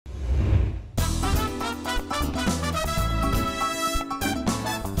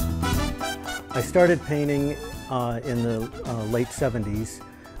I started painting in the late 70s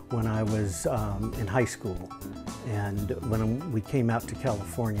when I was in high school. And when we came out to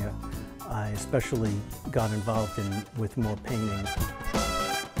California, I especially got involved with more painting.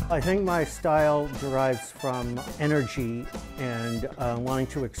 I think my style derives from energy and wanting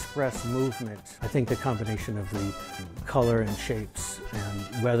to express movement. I think the combination of the color and shapes,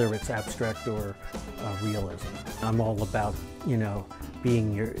 and whether it's abstract or realism. I'm all about,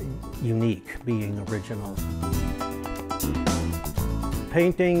 being unique, being original.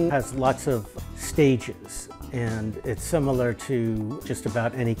 Painting has lots of stages, and it's similar to just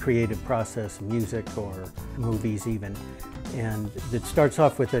about any creative process, music or movies even. And it starts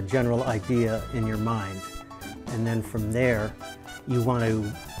off with a general idea in your mind, and then from there you want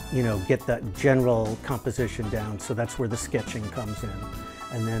to get that general composition down, so that's where the sketching comes in.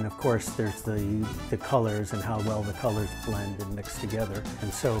 And then of course there's the colors and how well the colors blend and mix together.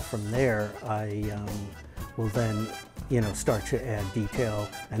 And so from there I will then start to add detail,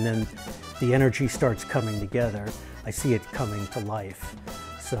 and then the energy starts coming together. I see it coming to life.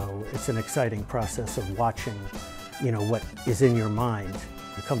 So it's an exciting process of watching what is in your mind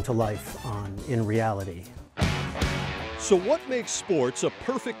come to life in reality. So what makes sports a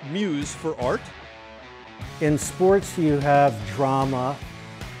perfect muse for art? In sports you have drama,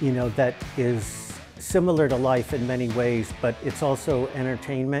 that is similar to life in many ways, but it's also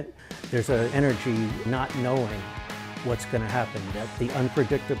entertainment. There's an energy not knowing what's going to happen, the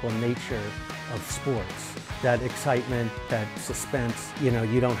unpredictable nature of sports. That excitement, that suspense, you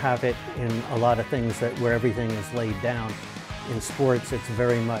don't have it in a lot of things where everything is laid down. In sports, it's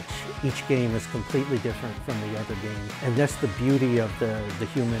very much, each game is completely different from the other game. And that's the beauty of the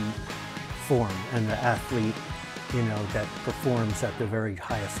human form and the athlete, that performs at the very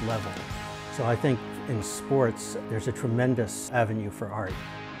highest level. So I think in sports, there's a tremendous avenue for art.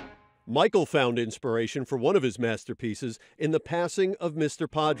 Michael found inspiration for one of his masterpieces in the passing of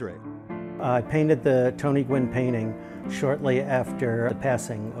Mr. Padre. I painted the Tony Gwynn painting shortly after the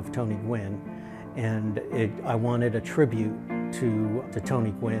passing of Tony Gwynn, and I wanted a tribute to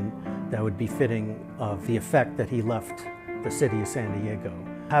Tony Gwynn that would be fitting of the effect that he left the city of San Diego.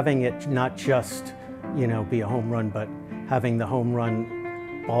 Having it not just, be a home run, but having the home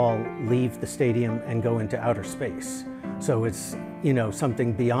run ball leave the stadium and go into outer space. So it's,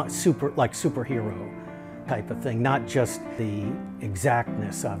 something beyond like superhero type of thing, not just the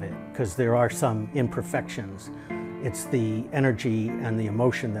exactness of it, because there are some imperfections. It's the energy and the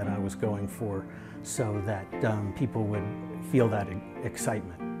emotion that I was going for, so that people would feel that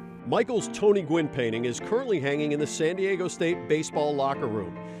excitement. Michael's Tony Gwynn painting is currently hanging in the San Diego State baseball locker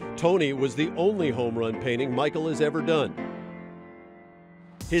room. Tony was the only home run painting Michael has ever done.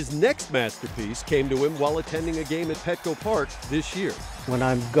 His next masterpiece came to him while attending a game at Petco Park this year. When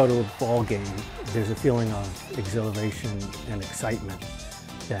I go to a ball game, there's a feeling of exhilaration and excitement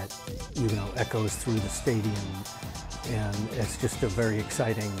that echoes through the stadium, and it's just a very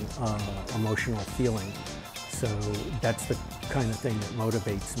exciting, emotional feeling. So that's the kind of thing that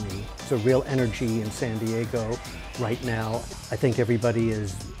motivates me. It's a real energy in San Diego right now. I think everybody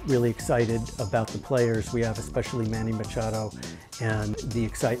is really excited about the players we have, especially Manny Machado, and the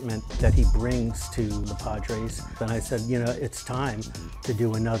excitement that he brings to the Padres. And I said, it's time to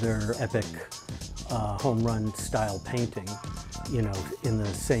do another epic home run style painting, in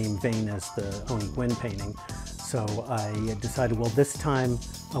the same vein as the Tony Gwynn painting. So I decided, well, this time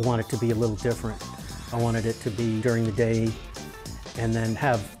I want it to be a little different. I wanted it to be during the day and then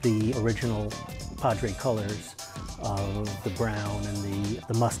have the original Padre colors of the brown and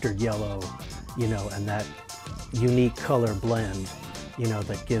the mustard yellow, and that unique color blend,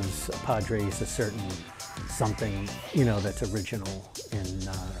 that gives Padres a certain something, that's original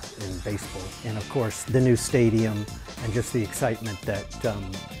in baseball. And of course, the new stadium and just the excitement that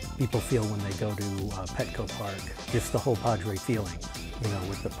people feel when they go to Petco Park, just the whole Padre feeling,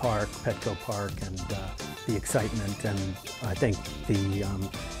 with the park, Petco Park, and the excitement, and I think the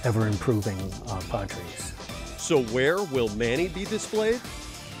ever-improving Padres. So where will Manny be displayed?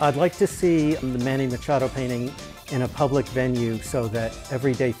 I'd like to see the Manny Machado painting in a public venue so that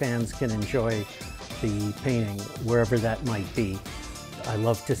everyday fans can enjoy the painting wherever that might be. I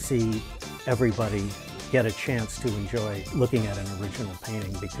love to see everybody get a chance to enjoy looking at an original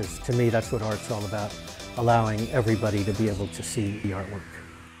painting, because to me that's what art's all about, allowing everybody to be able to see the artwork.